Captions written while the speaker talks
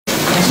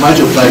Much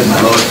obliged, my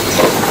lord.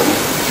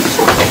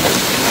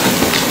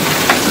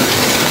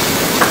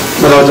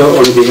 My lord,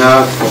 on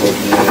behalf of the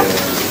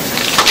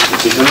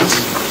petitioners,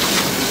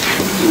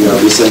 we have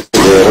listened to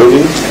the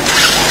ruling.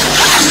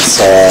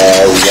 So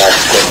we have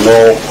got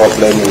no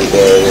problem with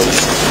the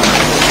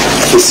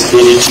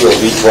feasibility of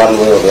it one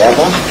way or the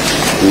other.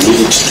 We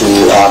leave it to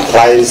our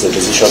clients the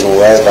decision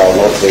whether or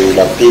not they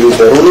will appeal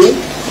the ruling,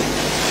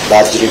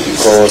 largely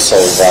because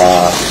of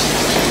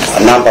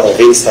a number of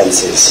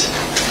instances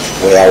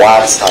where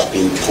words have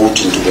been put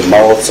into the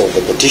mouths of the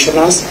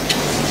petitioners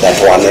that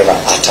were never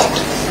uttered.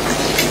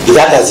 Be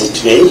that as it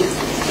may,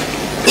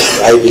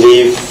 I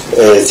believe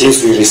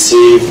since we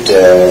received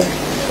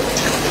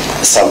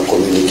some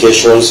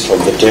communications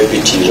from the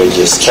Deputy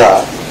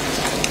Registrar,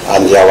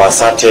 and there were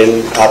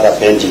certain other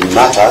pending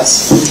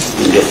matters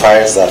in the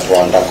files that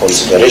were under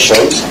consideration,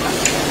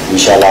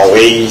 we shall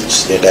await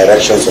the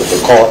directions of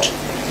the court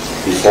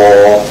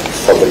before,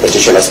 from the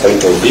petitioner's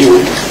point of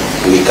view,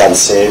 we can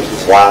say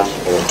one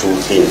or two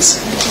things.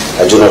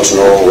 I do not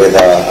know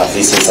whether, at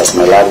least as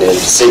my learned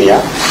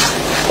senior,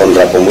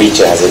 Honorable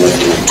Mwiche has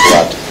anything to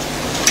add.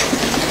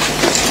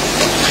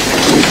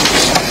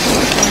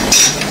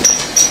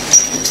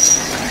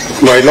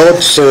 My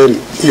lords,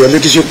 your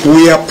leadership,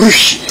 we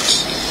appreciate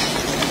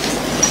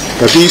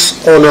that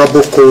this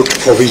honorable court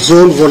of his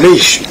own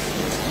volition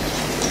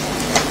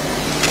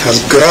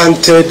has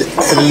granted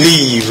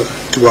leave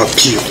to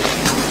appeal.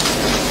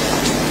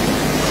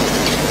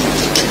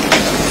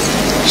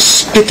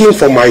 Speaking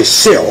for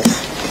myself,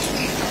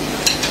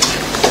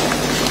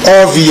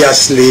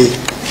 obviously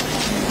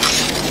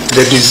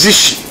the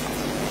decision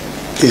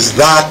is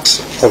that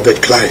of the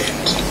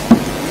client.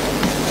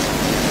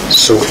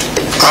 So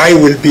I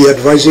will be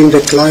advising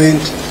the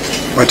client,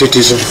 but it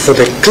is for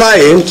the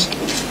client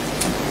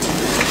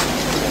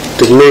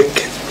to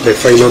make the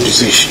final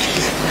decision.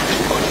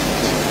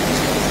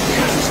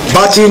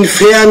 But in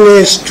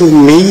fairness to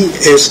me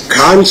as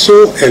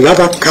counsel and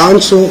other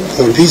counsel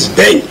on this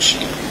bench,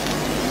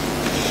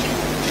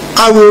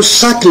 I will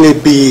certainly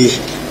be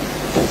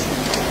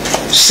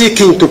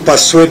seeking to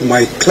persuade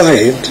my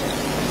client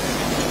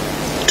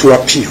to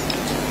appeal.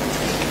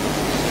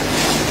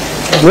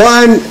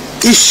 One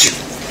issue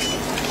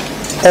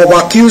of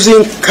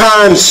accusing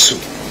counsel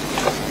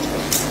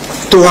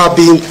to have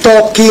been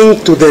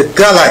talking to the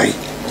gallery,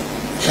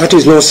 that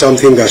is not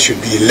something that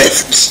should be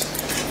left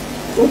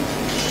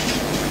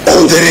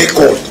on the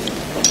record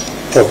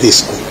of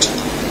this court.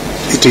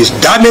 It is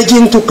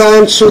damaging to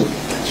counsel,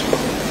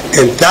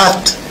 and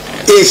that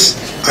is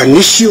an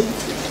issue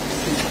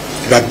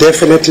that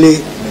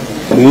definitely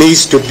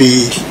needs to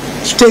be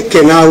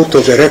taken out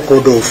of the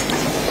record of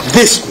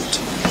this court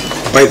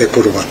by the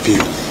Court of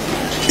Appeal.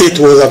 It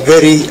was a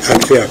very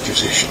unfair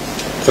accusation.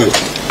 Thank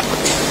you.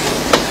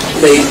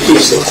 May it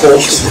please the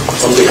court,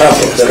 on behalf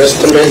of the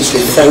respondents,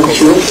 we thank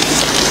you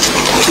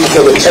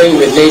for the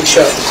timely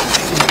nature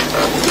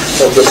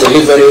of the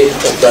delivery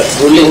of that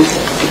ruling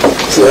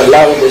to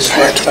allow this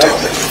matter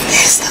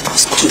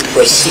to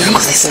proceed.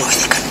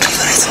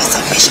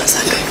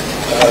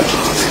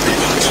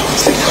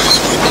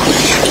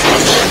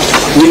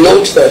 We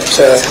note that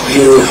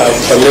you have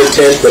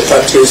permitted the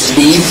parties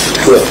leave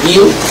to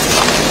appeal,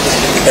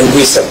 and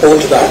we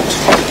support that.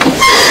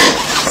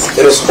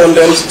 The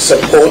respondents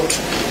support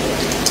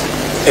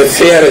a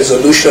fair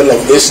resolution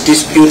of this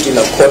dispute in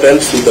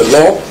accordance with the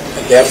law,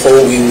 and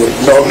therefore we would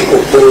not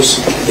oppose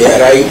their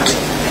right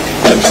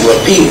to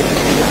appeal.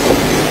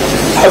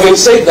 Having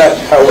said that,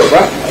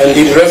 however, and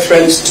in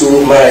reference to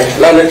my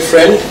learned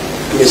friend,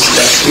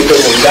 Mr. Stephen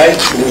Mundai,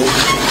 who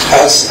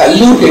has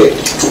alluded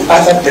to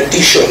other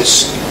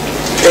petitions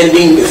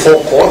pending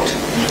before court,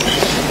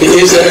 it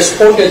is the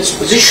respondent's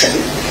position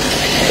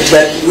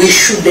that we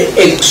should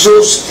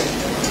exhaust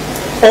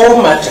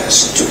all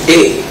matters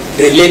today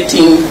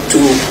relating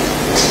to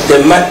the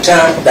matter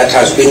that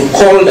has been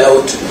called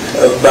out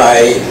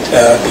by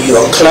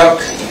your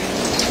clerk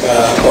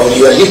or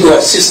your legal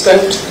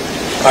assistant.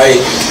 I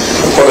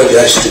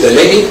apologize to the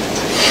lady,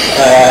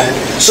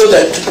 so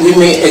that we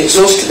may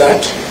exhaust that,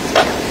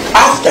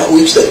 after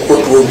which the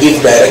court will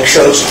give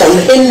directions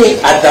on any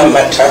other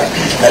matter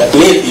that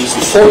may be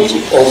before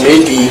you or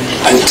may be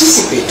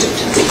anticipated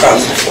to come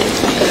before you.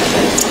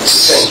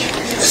 Thank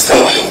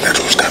you. That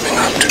was coming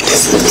up to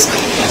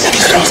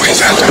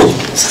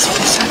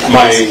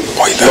my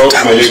Lord,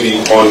 my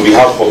lady, on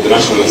behalf of the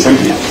National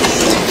Assembly,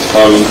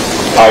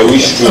 I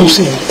wish to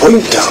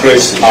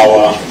express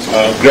our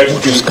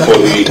gratitude for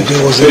the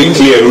very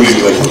clear ruling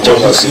that the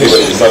court has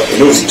delivered this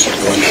afternoon.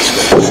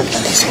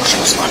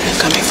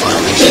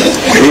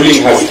 The ruling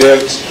has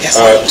dealt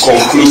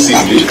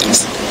conclusively,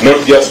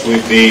 not just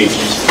with the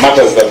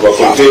matters that were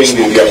contained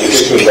in the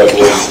application that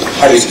was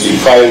hurriedly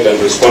filed and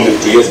responded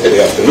to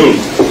yesterday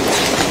afternoon,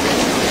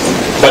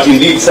 but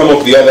indeed some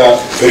of the other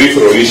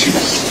peripheral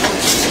issues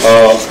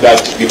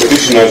that the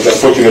petitioners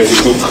unfortunately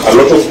took a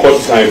lot of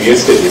court time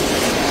yesterday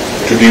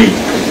to deal with.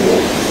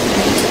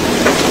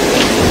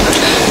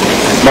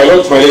 My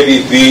lord, my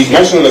lady, the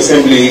National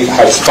Assembly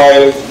has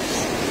filed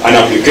an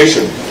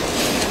application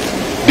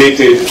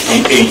dated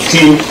the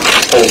 18th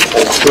of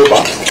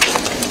October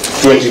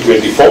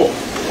 2024.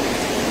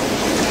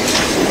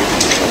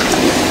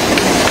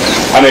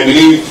 And I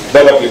believe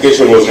that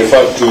application was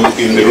referred to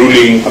in the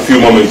ruling a few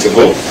moments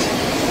ago.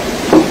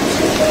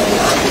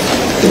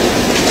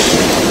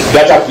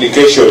 That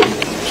application,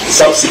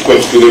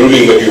 subsequent to the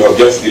ruling that you have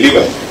just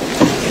delivered,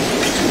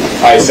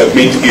 I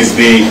submit is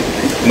the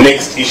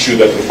next issue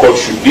that the court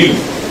should deal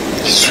with.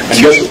 And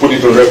just to put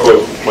it on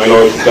record, my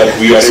Lord, that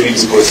we are ready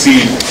to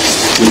proceed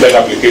with that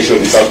application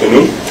this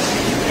afternoon.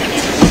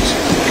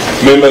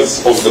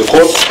 Members of the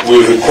court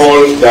will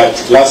recall that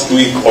last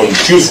week on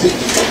Tuesday,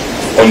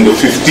 on the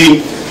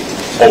 15th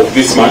of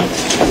this month,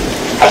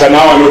 at an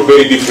hour not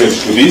very different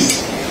to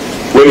this,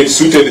 when it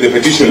suited the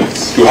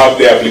petitioners to have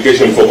their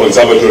application for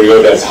conservatory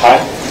orders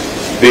heard,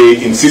 they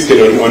insisted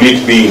on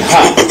it being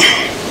heard.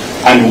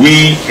 And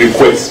we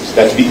request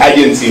that the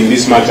urgency in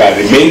this matter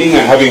remaining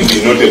and having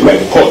been noted by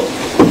the court,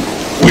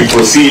 we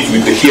proceed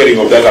with the hearing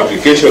of that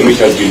application, which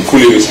has been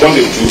fully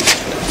responded to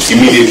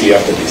immediately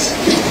after this.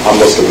 I'm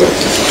most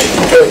obliged.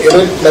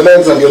 My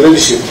lords and your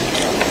leadership,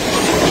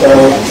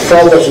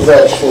 further to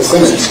that for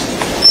Senate,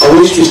 I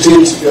wish to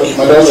state,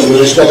 my lords and your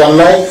leadership, that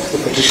unlike the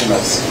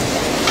petitioners,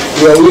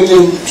 we are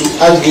willing to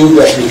argue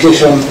the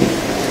application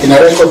in a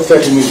record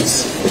 30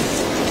 minutes.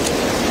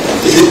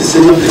 Is it the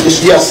same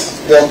application? Yes.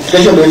 The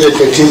application dated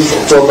 13th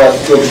October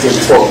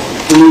 2024.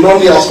 We will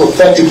only ask for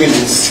 30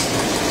 minutes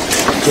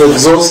to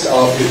exhaust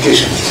our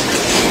application.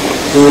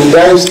 We will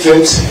dive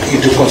straight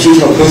into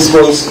constitutional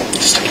principles.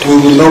 We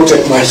will not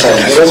take much time.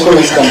 The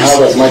respondents can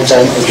have as much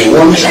time as they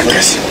want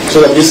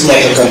so that this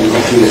matter can be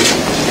concluded.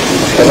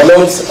 My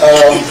lords,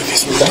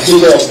 Mr.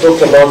 Hilda has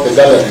talked about the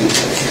gathering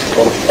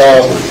of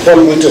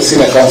Paul Winter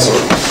Senior Council.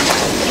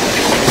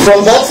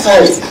 From that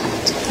side,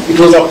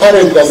 it was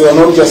apparent that they were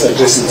not just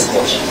addressing the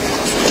court.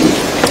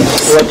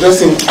 They were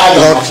addressing other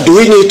matters. Do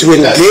we need to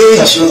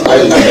engage? Do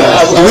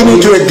we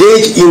need to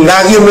engage in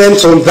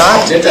arguments on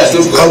that?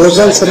 I was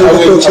answering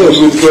the question.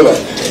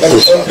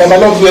 But my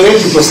lord, we are ready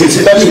to proceed.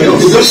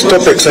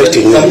 Stop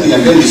exciting me.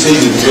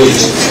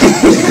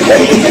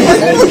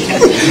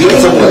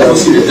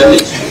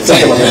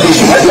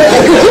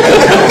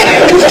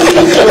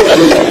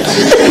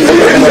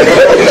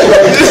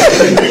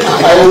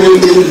 I will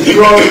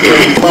withdraw the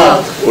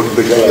remark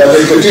that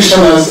the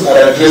petitioners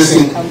are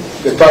addressing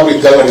the public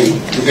gathering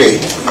today.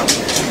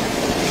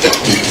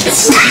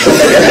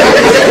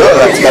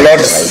 My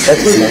lord,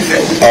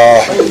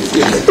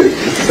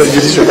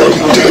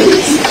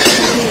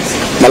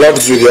 my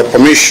lords, with your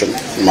permission,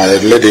 my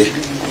lady,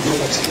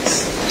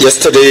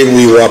 yesterday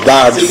we were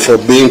barred for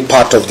being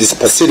part of these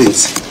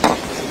proceedings.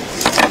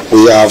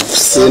 We have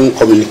seen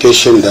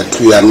communication that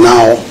we are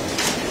now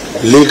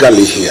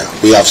legally here.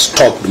 We have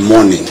stopped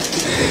mourning.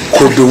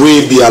 Could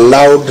we be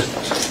allowed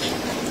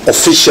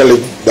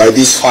officially by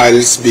these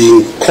files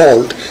being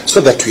called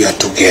so that we are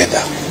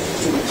together?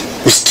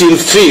 We still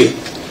feel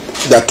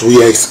that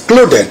we are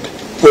excluded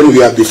when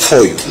we are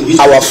before you.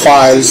 Our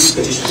files,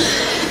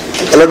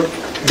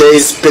 there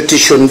is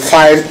petition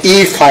file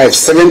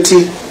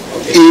E570,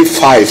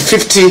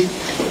 E550,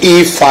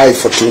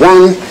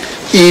 E541,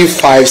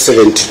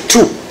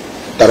 E572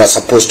 that are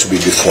supposed to be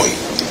before you.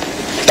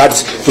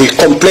 That we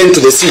complained to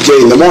the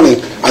CJ in the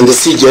morning, and the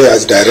CJ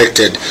has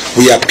directed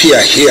we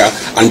appear here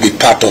and be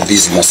part of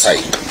this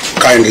mosaic.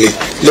 Kindly,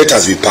 let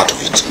us be part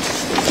of it.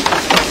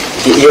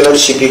 Your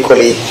Lordship,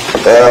 equally,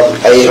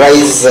 I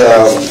rise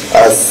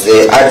as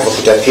the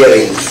advocate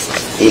appearing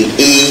in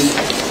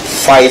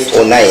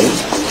E509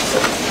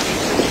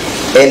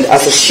 and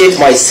associate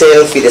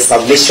myself with the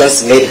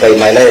submissions made by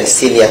my learned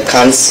senior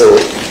counsel,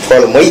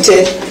 Paul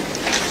Moite,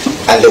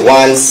 and the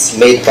ones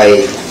made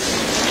by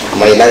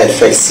my learned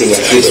friend, Senior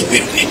Hidden.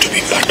 We need to be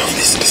part of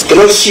this.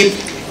 Your Lordship,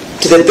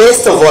 to the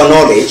best of our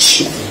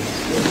knowledge,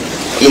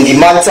 in the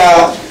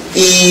matter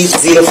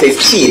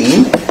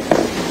E015,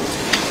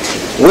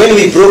 when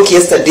we broke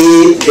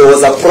yesterday, there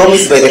was a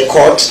promise by the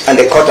court, and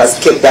the court has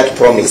kept that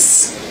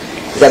promise,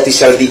 that we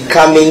shall be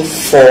coming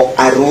for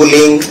a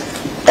ruling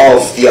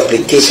of the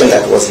application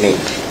that was made.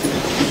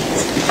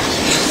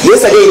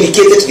 Yesterday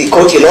indicated to the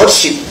court, Your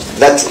Lordship,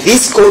 that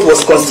this court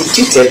was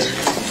constituted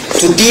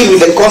to deal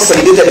with the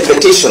consolidated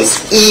petitions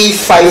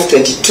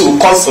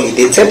E522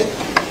 consolidated,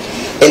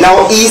 and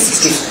now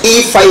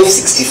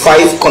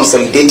E565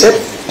 consolidated,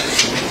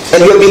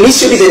 and we have been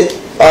issued the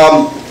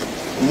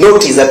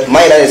notice that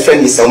my learned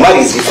friend Mr.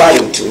 Omari is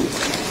referring to,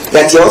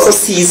 that he also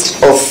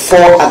seized of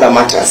 4 other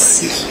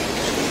matters: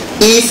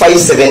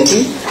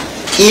 E570,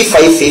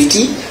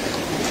 E550,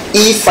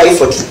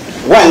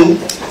 E541,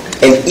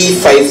 and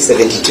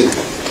E572.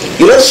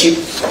 Your Lordship,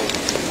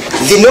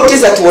 the notice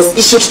that was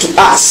issued to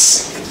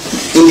us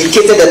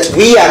indicated that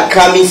we are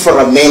coming for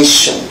a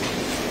mention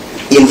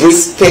in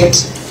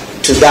respect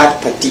to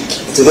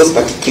those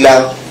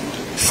particular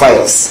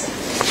files.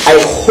 I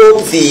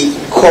hope the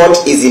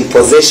court is in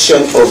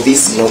possession of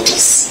this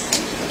notice,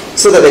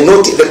 so that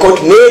the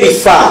court may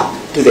refer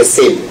to the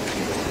same.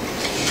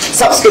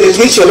 Subsequently,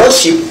 which Your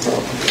Lordship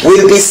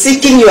will be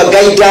seeking your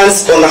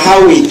guidance on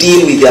how we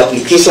deal with the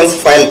applications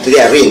filed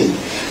therein,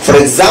 For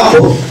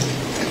example,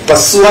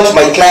 pursuant to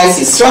my client's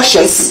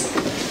instructions,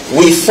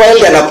 we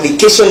filed an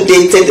application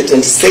dated the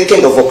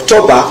 22nd of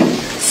October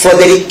for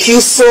the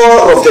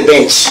recusal of the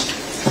bench.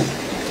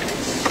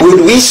 We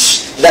would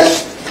wish that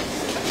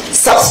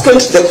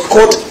subsequent to the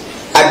court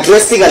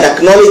addressing and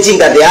acknowledging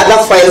that the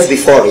other files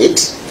before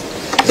it,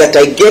 that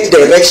I get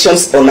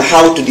directions on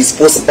how to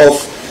dispose of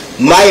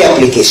my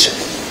application,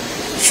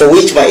 for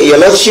which, Your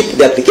Lordship,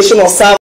 the application was served